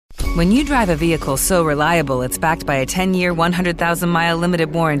When you drive a vehicle so reliable it's backed by a 10-year, 100,000-mile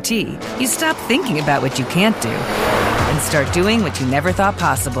limited warranty, you stop thinking about what you can't do and start doing what you never thought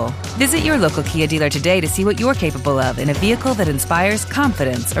possible. Visit your local Kia dealer today to see what you're capable of in a vehicle that inspires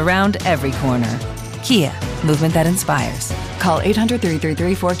confidence around every corner. Kia, movement that inspires. Call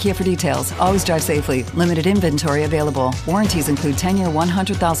 800-333-4KIA for details. Always drive safely. Limited inventory available. Warranties include 10-year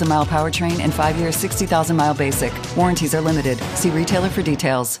 100,000-mile powertrain and 5-year 60,000-mile basic. Warranties are limited. See retailer for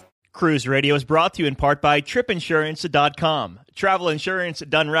details. Cruise Radio is brought to you in part by TripInsurance.com. Travel insurance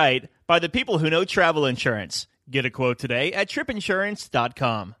done right by the people who know travel insurance. Get a quote today at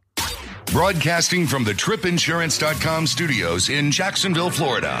TripInsurance.com. Broadcasting from the TripInsurance.com studios in Jacksonville,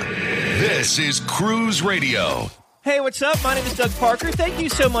 Florida. This is Cruise Radio. Hey, what's up? My name is Doug Parker. Thank you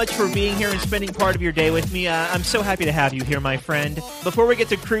so much for being here and spending part of your day with me. I'm so happy to have you here, my friend. Before we get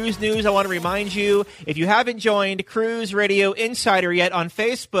to cruise news, I want to remind you, if you haven't joined Cruise Radio Insider yet on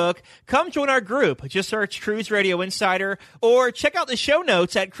Facebook, come join our group. Just search Cruise Radio Insider or check out the show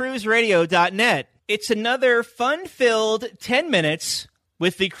notes at cruiseradio.net. It's another fun-filled 10 minutes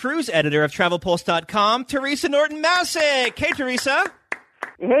with the cruise editor of TravelPulse.com, Teresa Norton-Masick. Hey, Teresa.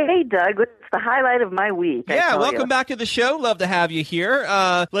 Hey, Doug. It's the highlight of my week. Yeah, welcome back to the show. Love to have you here.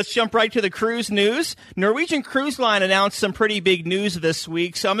 Let's jump right to the cruise news. Norwegian Cruise Line announced some pretty big news this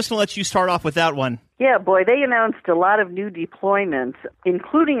week, so I'm just going to let you start off with that one. Yeah, boy, they announced a lot of new deployments,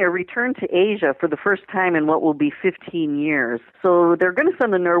 including a return to Asia for the first time in what will be 15 years. So they're going to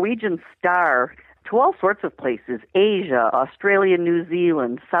send the Norwegian Star to all sorts of places: Asia, Australia, New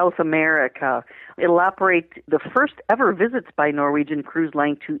Zealand, South America. It'll operate the first ever visits by Norwegian Cruise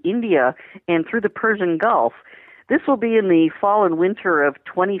Line to India and through the Persian Gulf. This will be in the fall and winter of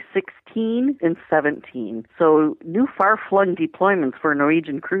 2016 and 17. So new far-flung deployments for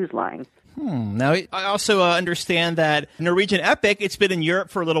Norwegian Cruise Line. Now, I also understand that Norwegian Epic, it's been in Europe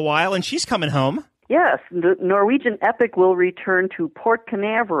for a little while, and she's coming home. Yes, the Norwegian Epic will return to Port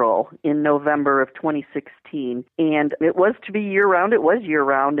Canaveral in November of 2016. And it was to be year-round. It was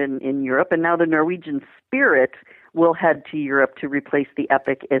year-round in Europe. And now the Norwegian Spirit will head to Europe to replace the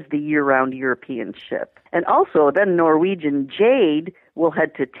Epic as the year-round European ship. And also, then Norwegian Jade will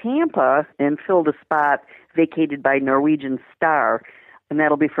head to Tampa and fill the spot vacated by Norwegian Star. And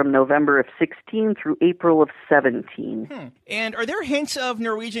that'll be from November of 16 through April of 17. And are there hints of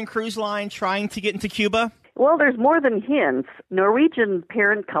Norwegian Cruise Line trying to get into Cuba? Well, there's more than hints. Norwegian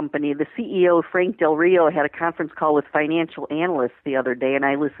parent company, the CEO, Frank Del Rio, had a conference call with financial analysts the other day, and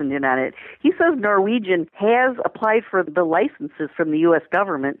I listened in on it. He says Norwegian has applied for the licenses from the U.S.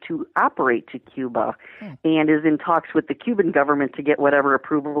 government to operate to Cuba and is in talks with the Cuban government to get whatever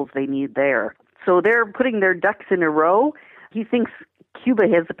approvals they need there. So they're putting their ducks in a row. He thinks Cuba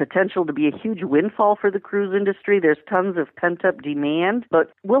has the potential to be a huge windfall for the cruise industry. There's tons of pent-up demand,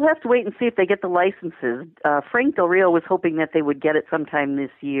 but we'll have to wait and see if they get the licenses. Frank Del Rio was hoping that they would get it sometime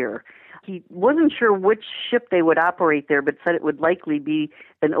this year. He wasn't sure which ship they would operate there, but said it would likely be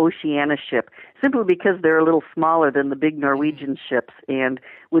an Oceania ship, simply because they're a little smaller than the big Norwegian ships and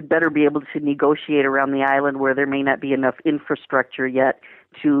would better be able to negotiate around the island where there may not be enough infrastructure yet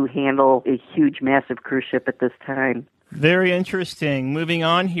to handle a huge, massive cruise ship at this time. Very interesting. Moving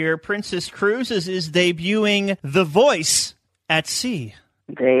on here, Princess Cruises is debuting The Voice at Sea.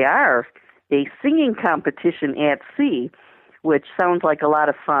 They are. A singing competition at sea, which sounds like a lot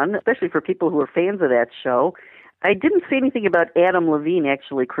of fun, especially for people who are fans of that show. I didn't see anything about Adam Levine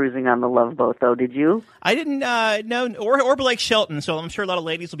actually cruising on the Love Boat, though. Did you? I didn't know, or Blake Shelton. So I'm sure a lot of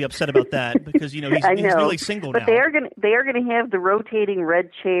ladies will be upset about that because he's really single now. But they are going to have the rotating red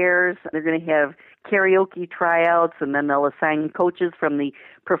chairs. They're going to have karaoke tryouts, and then they'll assign coaches from the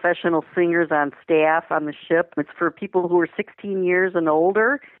professional singers on staff on the ship. It's for people who are 16 years and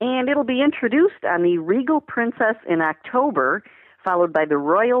older, and it'll be introduced on the Regal Princess in October, followed by the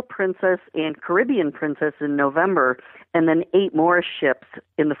Royal Princess and Caribbean Princess in November, and then 8 more ships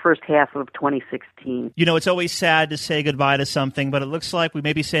in the first half of 2016. You know, it's always sad to say goodbye to something, but it looks like we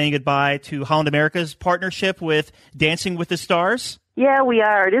may be saying goodbye to Holland America's partnership with Dancing with the Stars. Yeah, we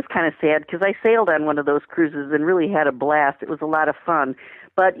are. It is kind of sad because I sailed on one of those cruises and really had a blast. It was a lot of fun.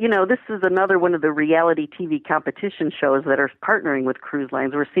 But, you know, this is another one of the reality TV competition shows that are partnering with cruise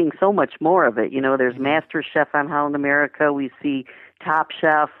lines. We're seeing so much more of it. You know, there's Master Chef on Holland America. We see Top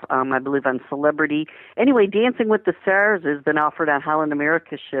Chef, I believe, on Celebrity. Anyway, Dancing with the Stars has been offered on Holland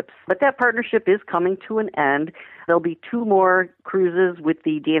America ships. But that partnership is coming to an end. There'll be 2 more cruises with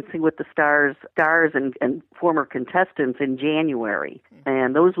the Dancing with the stars and former contestants in January.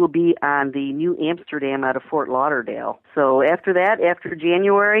 And those will be on the New Amsterdam out of Fort Lauderdale. So after that, after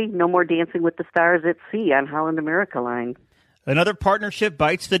January, no more Dancing with the Stars at sea on Holland America line. Another partnership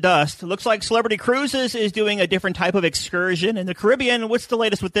bites the dust. Looks like Celebrity Cruises is doing a different type of excursion in the Caribbean. What's the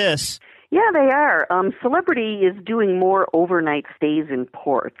latest with this? Yeah, they are. Celebrity is doing more overnight stays in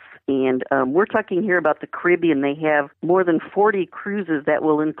ports. And we're talking here about the Caribbean. They have more than 40 cruises that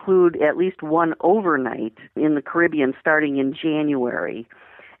will include at least one overnight in the Caribbean starting in January.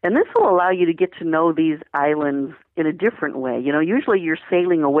 And this will allow you to get to know these islands in a different way. You know, usually you're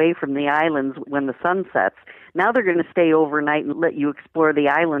sailing away from the islands when the sun sets. Now they're going to stay overnight and let you explore the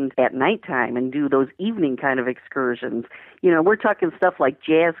island at nighttime and do those evening kind of excursions. You know, we're talking stuff like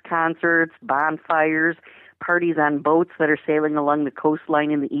jazz concerts, bonfires, parties on boats that are sailing along the coastline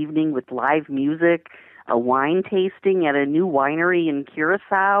in the evening with live music, a wine tasting at a new winery in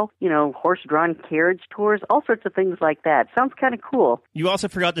Curacao, you know, horse-drawn carriage tours, all sorts of things like that. Sounds kind of cool. You also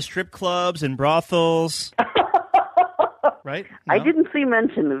forgot the strip clubs and brothels. Right? No? I didn't see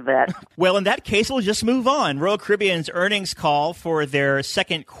mention of that. Well, in that case, we'll just move on. Royal Caribbean's earnings call for their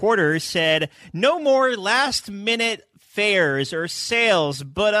second quarter said no more last-minute fares or sales,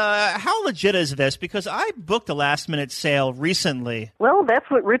 but how legit is this? Because I booked a last-minute sale recently. Well, that's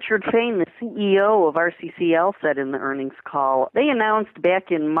what Richard Fain, the CEO of RCCL, said in the earnings call. They announced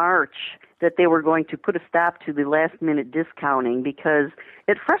back in March that they were going to put a stop to the last-minute discounting because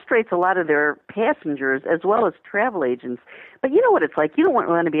it frustrates a lot of their passengers as well as travel agents. But you know what it's like. You don't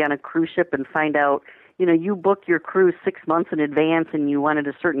want to be on a cruise ship and find out, you know, you book your cruise 6 months in advance and you wanted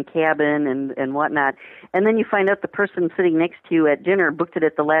a certain cabin and whatnot, and then you find out the person sitting next to you at dinner booked it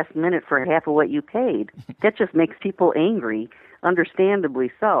at the last minute for half of what you paid. That just makes people angry,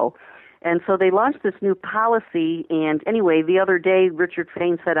 understandably so. And so they launched this new policy, and anyway, the other day, Richard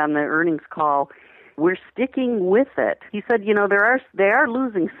Fain said on the earnings call, we're sticking with it. He said, you know, they are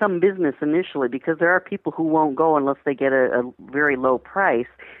losing some business initially because there are people who won't go unless they get a very low price.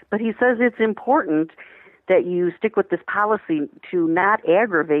 But he says it's important that you stick with this policy to not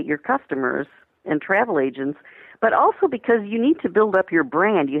aggravate your customers and travel agents, but also because you need to build up your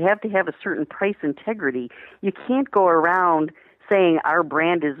brand. You have to have a certain price integrity. You can't go around saying our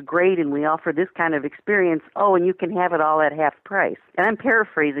brand is great and we offer this kind of experience, oh, and you can have it all at half price. And I'm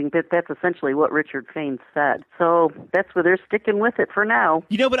paraphrasing, but that's essentially what Richard Fain said. So that's where they're sticking with it for now.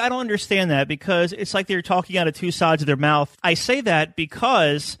 You know, but I don't understand that because it's like they're talking out of two sides of their mouth. I say that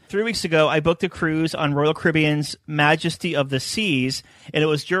because 3 weeks ago, I booked a cruise on Royal Caribbean's Majesty of the Seas, and it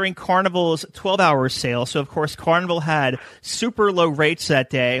was during Carnival's 12-hour sale. So, of course, Carnival had super low rates that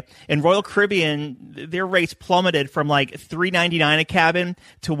day, and Royal Caribbean, their rates plummeted from like $3.99 a cabin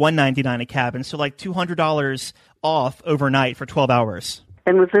to $199 a cabin, so like $200 off overnight for 12 hours.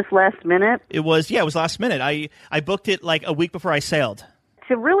 And was this last minute? It was last minute. I booked it like a week before I sailed.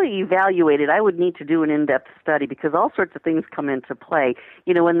 To really evaluate it, I would need to do an in-depth study because all sorts of things come into play.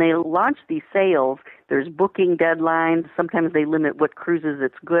 You know, when they launch these sales, there's booking deadlines. Sometimes they limit what cruises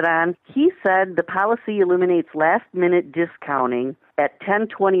it's good on. He said the policy eliminates last-minute discounting at 10,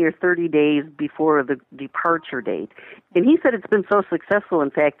 20, or 30 days before the departure date. And he said it's been so successful,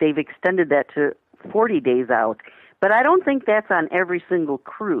 in fact, they've extended that to 40 days out. But I don't think that's on every single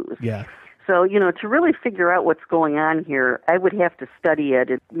cruise. Yeah. So, you know, to really figure out what's going on here, I would have to study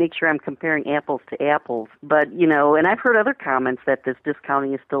it and make sure I'm comparing apples to apples. But, you know, and I've heard other comments that this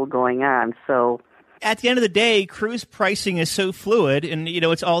discounting is still going on, so... At the end of the day, cruise pricing is so fluid, and, you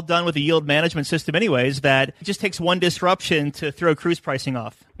know, it's all done with a yield management system anyways, that it just takes one disruption to throw cruise pricing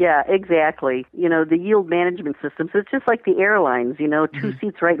off. Yeah, exactly. You know, the yield management systems, it's just like the airlines, you know, two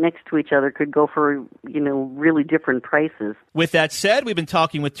seats right next to each other could go for, you know, really different prices. With that said, we've been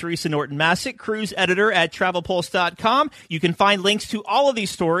talking with Teresa Norton-Massick, cruise editor at TravelPulse.com. You can find links to all of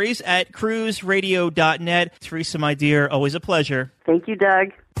these stories at cruiseradio.net. Teresa, my dear, always a pleasure. Thank you,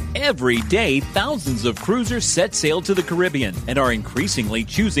 Doug. Every day, thousands of cruisers set sail to the Caribbean and are increasingly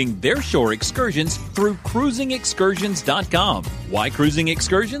choosing their shore excursions through cruisingexcursions.com. Why cruising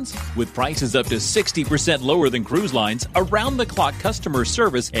excursions? With prices up to 60% lower than cruise lines, around-the-clock customer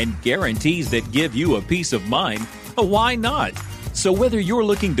service, and guarantees that give you a peace of mind, why not? So whether you're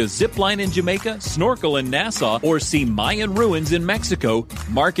looking to zip line in Jamaica, snorkel in Nassau, or see Mayan ruins in Mexico,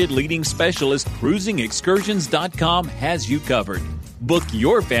 market-leading specialist cruisingexcursions.com has you covered. Book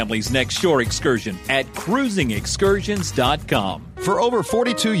your family's next shore excursion at cruisingexcursions.com. For over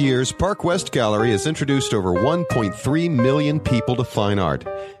 42 years, Park West Gallery has introduced over 1.3 million people to fine art.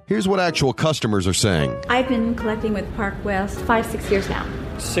 Here's what actual customers are saying. I've been collecting with Park West 5-6 years now.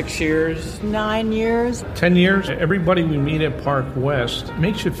 6 years. 9 years. 10 years. Everybody we meet at Park West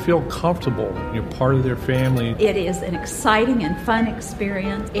makes you feel comfortable. You're part of their family. It is an exciting and fun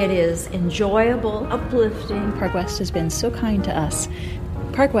experience. It is enjoyable, uplifting. Park West has been so kind to us.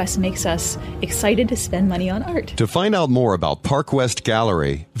 Park West makes us excited to spend money on art. To find out more about Park West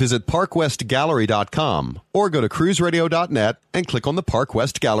Gallery, visit parkwestgallery.com or go to cruiseradio.net and click on the Park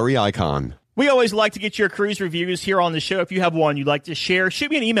West Gallery icon. We always like to get your cruise reviews here on the show. If you have one you'd like to share, shoot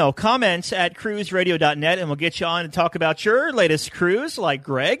me an email, comments@cruiseradio.net, and we'll get you on and talk about your latest cruise, like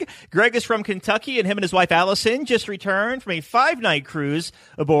Greg. Greg is from Kentucky, and him and his wife Allison just returned from a 5-night cruise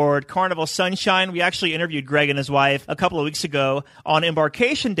aboard Carnival Sunshine. We actually interviewed Greg and his wife a couple of weeks ago on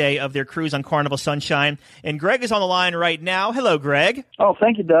embarkation day of their cruise on Carnival Sunshine, and Greg is on the line right now. Hello, Greg. Oh,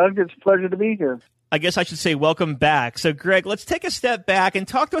 thank you, Doug. It's a pleasure to be here. I guess I should say welcome back. So, Greg, let's take a step back and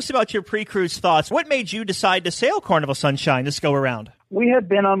talk to us about your pre-cruise thoughts. What made you decide to sail Carnival Sunshine this go around? We had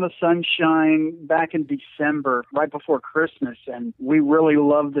been on the Sunshine back in December, right before Christmas, and we really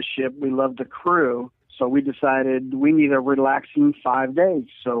loved the ship. We loved the crew. So we decided we need a relaxing 5 days.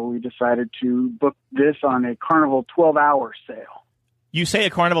 So we decided to book this on a Carnival 12-hour sail. You say a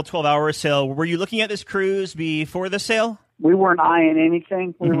Carnival 12-hour sail. Were you looking at this cruise before the sail? We weren't eyeing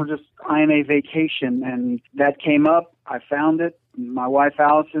anything. We were just eyeing a vacation, and that came up. I found it. My wife,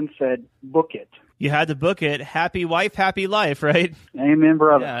 Allison, said, book it. You had to book it. Happy wife, happy life, right? Amen,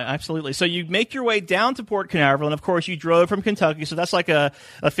 brother. Yeah, absolutely. So you make your way down to Port Canaveral, and of course you drove from Kentucky, so that's like a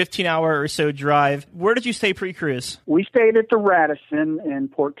 15-hour or so drive. Where did you stay pre-cruise? We stayed at the Radisson in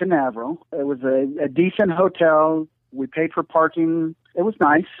Port Canaveral. It was a decent hotel. We paid for parking. It was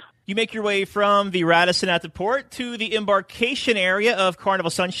nice. You make your way from the Radisson at the port to the embarkation area of Carnival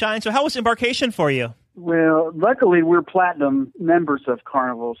Sunshine. So how was embarkation for you? Well, luckily we're platinum members of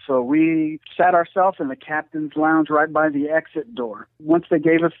Carnival, so we sat ourselves in the captain's lounge right by the exit door. Once they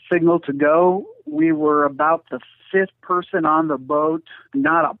gave us signal to go, we were about the 5th person on the boat.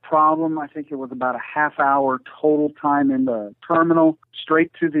 Not a problem. I think it was about a half-hour total time in the terminal.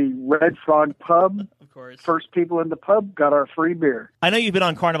 Straight to the Red Frog pub. Of course. First people in the pub got our free beer. I know you've been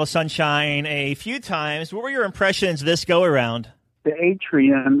on Carnival Sunshine a few times. What were your impressions this go-around? The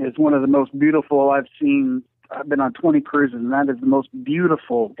atrium is one of the most beautiful I've seen. I've been on 20 cruises, and that is the most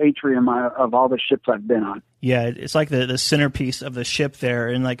beautiful atrium of all the ships I've been on. Yeah, it's like the centerpiece of the ship there,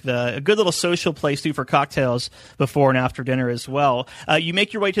 and like a good little social place, too, for cocktails before and after dinner as well. You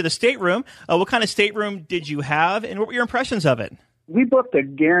make your way to the stateroom. What kind of stateroom did you have, and what were your impressions of it? We booked a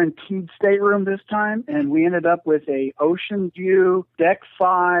guaranteed stateroom this time, and we ended up with a ocean view, deck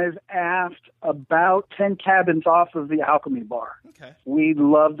 5, aft, about 10 cabins off of the Alchemy Bar. Okay. We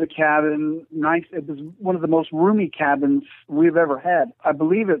loved the cabin. Nice. It was one of the most roomy cabins we've ever had. I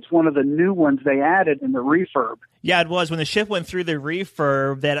believe it's one of the new ones they added in the refurb. Yeah, it was. When the ship went through the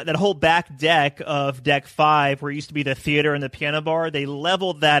refurb, that whole back deck of Deck 5, where it used to be the theater and the piano bar, they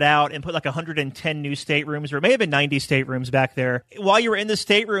leveled that out and put like 110 new staterooms, or it may have been 90 staterooms back there. While you were in the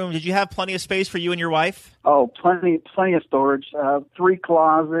stateroom, did you have plenty of space for you and your wife? Oh, plenty of storage. 3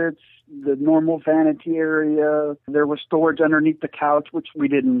 closets, the normal vanity area. There was storage underneath the couch, which we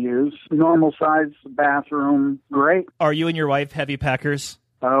didn't use. Normal size bathroom. Great. Are you and your wife heavy packers?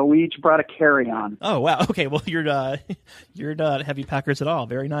 We each brought a carry-on. Oh, wow. Okay, well, you're not heavy packers at all.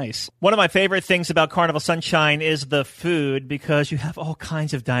 Very nice. One of my favorite things about Carnival Sunshine is the food, because you have all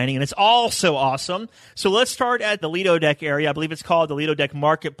kinds of dining, and it's all so awesome. So let's start at the Lido Deck area. I believe it's called the Lido Deck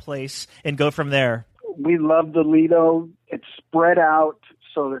Marketplace, and go from there. We love the Lido. It's spread out,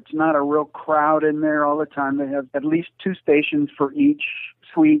 so it's not a real crowd in there all the time. They have at least 2 stations for each: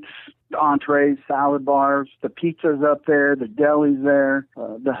 sweets, entrees, salad bars, the pizza's up there, the deli's there,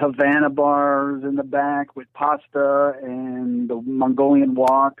 the Havana bars in the back with pasta and the Mongolian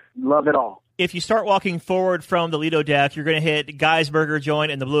wok. Love it all. If you start walking forward from the Lido Deck, you're going to hit Guy's Burger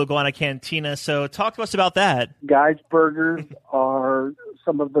Joint and the Blue Iguana Cantina. So talk to us about that. Guy's Burgers are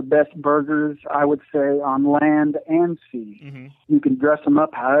some of the best burgers, I would say, on land and sea. Mm-hmm. You can dress them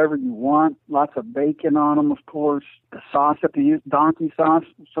up however you want. Lots of bacon on them, of course. The sauce that they use, donkey sauce,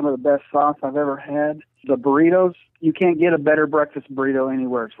 some of the best sauce I've ever had. The burritos, you can't get a better breakfast burrito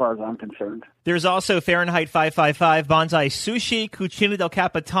anywhere as far as I'm concerned. There's also Fahrenheit 555, Bonsai Sushi, Cucina del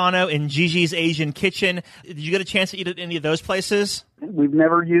Capitano, and Gigi's Asian Kitchen. Did you get a chance to eat at any of those places? We've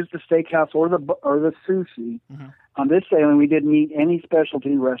never used the steakhouse or the sushi. Mm-hmm. On this sailing, we didn't eat any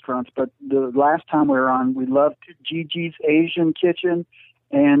specialty restaurants, but the last time we were on, we loved Gigi's Asian Kitchen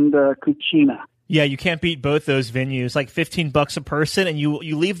and Cucina. Yeah, you can't beat both those venues. Like $15 a person, and you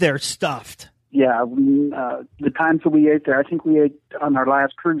leave there stuffed. Yeah, the times that we ate there, I think we ate on our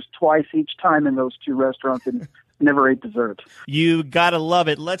last cruise twice each time in those 2 restaurants and never ate dessert. You gotta love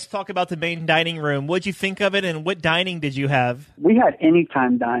it. Let's talk about the main dining room. What'd you think of it, and what dining did you have? We had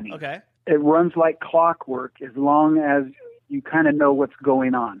anytime dining. Okay. It runs like clockwork as long as you kind of know what's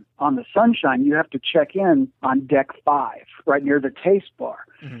going on. On the Sunshine, you have to check in on deck 5, right near the taste bar.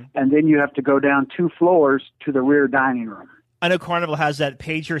 Mm-hmm. And then you have to go down 2 floors to the rear dining room. I know Carnival has that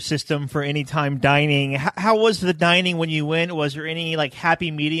pager system for anytime dining. How was the dining when you went? Was there any happy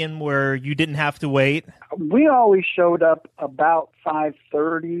medium where you didn't have to wait? We always showed up about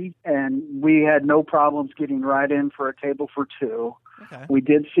 5:30, and we had no problems getting right in for a table for 2. Okay. We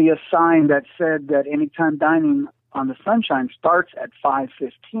did see a sign that said that anytime dining on the Sunshine starts at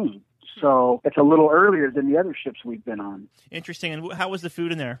 5:15. So it's a little earlier than the other ships we've been on. Interesting. And how was the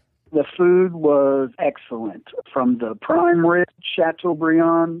food in there? The food was excellent. From the prime rib,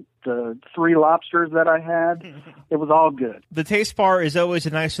 Chateaubriand, the 3 lobsters that I had, it was all good. The taste bar is always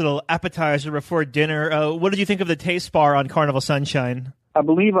a nice little appetizer before dinner. What did you think of the taste bar on Carnival Sunshine? I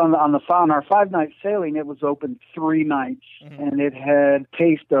believe on our 5-night sailing, it was open 3 nights, and it had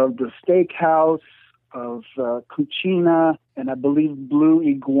taste of the steakhouse, of Cucina, and I believe Blue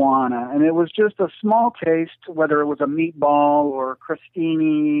Iguana. And it was just a small taste, whether it was a meatball or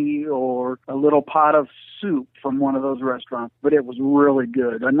crostini or a little pot of soup from one of those restaurants. But it was really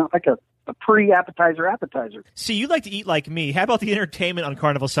good. And not like a pre-appetizer appetizer. See, you like to eat like me. How about the entertainment on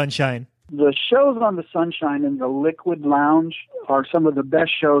Carnival Sunshine? The shows on the Sunshine in the Liquid Lounge are some of the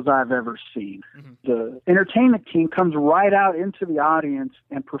best shows I've ever seen. Mm-hmm. The entertainment team comes right out into the audience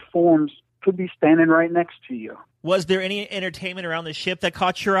and performs, could be standing right next to you. Was there any entertainment around the ship that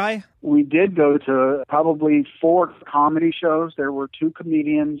caught your eye? We did go to probably 4 comedy shows. There were 2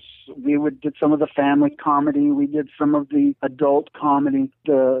 comedians. We did some of the family comedy. We did some of the adult comedy.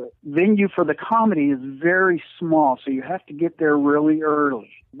 The venue for the comedy is very small, so you have to get there really early.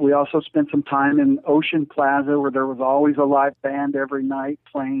 We also spent some time in Ocean Plaza, where there was always a live band every night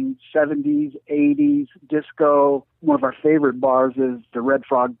playing 70s, 80s, disco. One of our favorite bars is the Red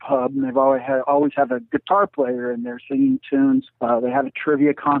Frog Pub, and they've always have a guitar player in there singing tunes. They have a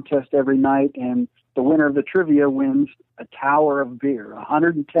trivia contest every night, and the winner of the trivia wins a tower of beer,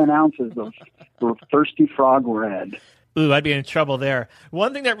 110 ounces of Thirsty Frog Red. Ooh, I'd be in trouble there.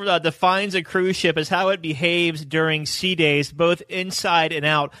 One thing that defines a cruise ship is how it behaves during sea days, both inside and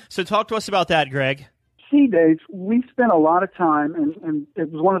out. So talk to us about that, Greg. Sea days, we spent a lot of time, and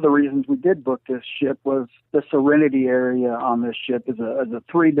it was one of the reasons we did book this ship, was the Serenity area on this ship is a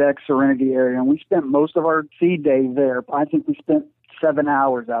 3-deck Serenity area, and we spent most of our sea day there. I think we spent 7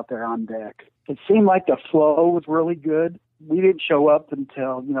 hours out there on deck. It seemed like the flow was really good. We didn't show up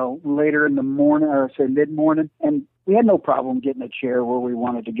until, later in the morning, or say mid-morning, and we had no problem getting a chair where we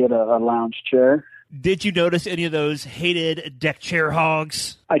wanted to get a lounge chair. Did you notice any of those hated deck chair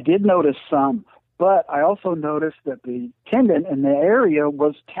hogs? I did notice some, but I also noticed that the attendant in the area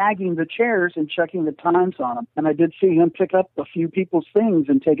was tagging the chairs and checking the times on them. And I did see him pick up a few people's things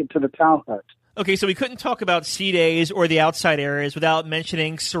and take it to the towel hut. Okay, so we couldn't talk about sea days or the outside areas without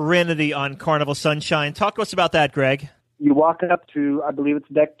mentioning Serenity on Carnival Sunshine. Talk to us about that, Greg. You walk up to, I believe it's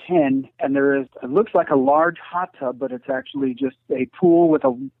deck 10, and it looks like a large hot tub, but it's actually just a pool with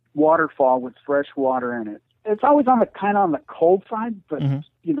a waterfall with fresh water in it. It's always on the cold side, but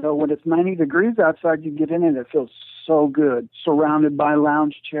when it's 90 degrees outside, you get in and it feels so good. Surrounded by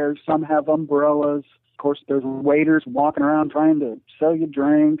lounge chairs, some have umbrellas. Of course, there's waiters walking around trying to sell you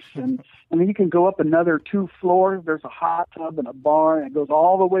drinks, and then you can go up another 2 floors. There's a hot tub and a bar, and it goes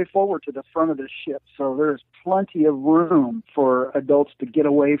all the way forward to the front of the ship. So there's plenty of room for adults to get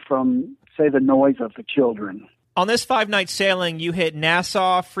away from, say, the noise of the children. On this 5-night sailing, you hit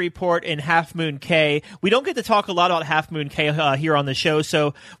Nassau, Freeport, and Half Moon Cay. We don't get to talk a lot about Half Moon Cay here on the show,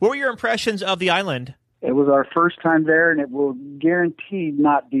 so what were your impressions of the island? It was our first time there, and it will guaranteed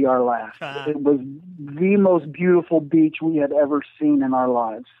not be our last. It was the most beautiful beach we had ever seen in our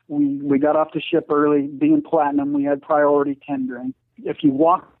lives. We got off the ship early. Being platinum, we had priority tendering. If you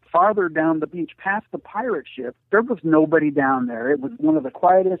walk farther down the beach past the pirate ship, there was nobody down there. It was one of the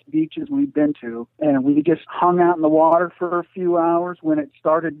quietest beaches we've been to, and we just hung out in the water for a few hours. When it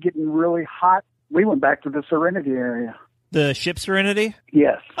started getting really hot, we went back to the Serenity area. The ship Serenity?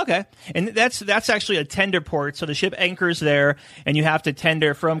 Yes. Okay. And that's actually a tender port, so the ship anchors there, and you have to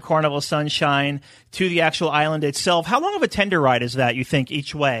tender from Carnival Sunshine to the actual island itself. How long of a tender ride is that, you think,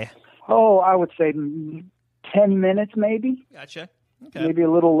 each way? Oh, I would say 10 minutes maybe. Gotcha. Okay. Maybe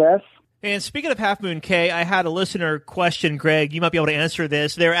a little less. And speaking of Half Moon Cay, I had a listener question, Greg. You might be able to answer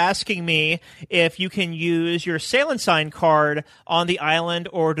this. They're asking me if you can use your Sail and Sign card on the island,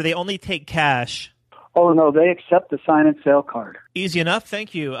 or do they only take cash? Oh, no, they accept the sign and sale card. Easy enough.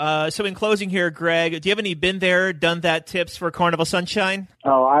 Thank you. So in closing here, Greg, do you have any been there, done that tips for Carnival Sunshine?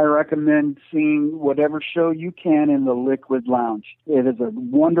 Oh, I recommend seeing whatever show you can in the Liquid Lounge. It is a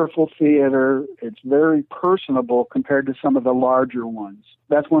wonderful theater. It's very personable compared to some of the larger ones.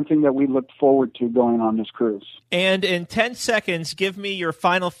 That's one thing that we look forward to going on this cruise. And in 10 seconds, give me your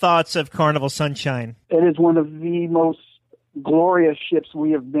final thoughts of Carnival Sunshine. It is one of the most glorious ships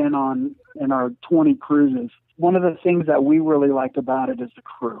we have been on in our 20 cruises. One of the things that we really liked about it is the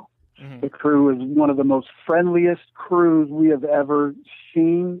crew. The crew is one of the most friendliest crews we have ever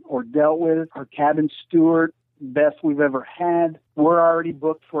seen or dealt with. Our cabin steward, best we've ever had. We're already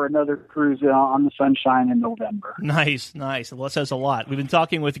booked for another cruise on the Sunshine in November. Nice. Well, that says a lot. We've been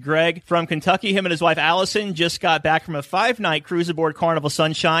talking with Greg from Kentucky. Him and his wife, Allison, just got back from a 5-night cruise aboard Carnival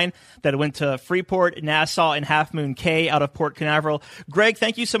Sunshine that went to Freeport, Nassau, and Half Moon Cay out of Port Canaveral. Greg,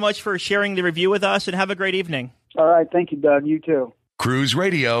 thank you so much for sharing the review with us, and have a great evening. All right. Thank you, Doug. You too. Cruise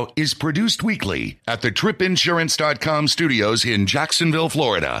Radio is produced weekly at the TripInsurance.com studios in Jacksonville,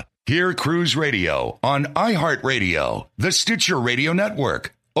 Florida. Hear Cruise Radio on iHeartRadio, the Stitcher Radio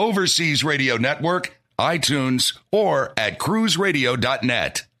Network, Overseas Radio Network, iTunes, or at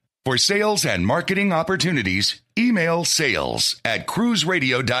cruiseradio.net. For sales and marketing opportunities, email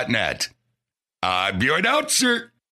sales@cruiseradio.net. I'm your announcer,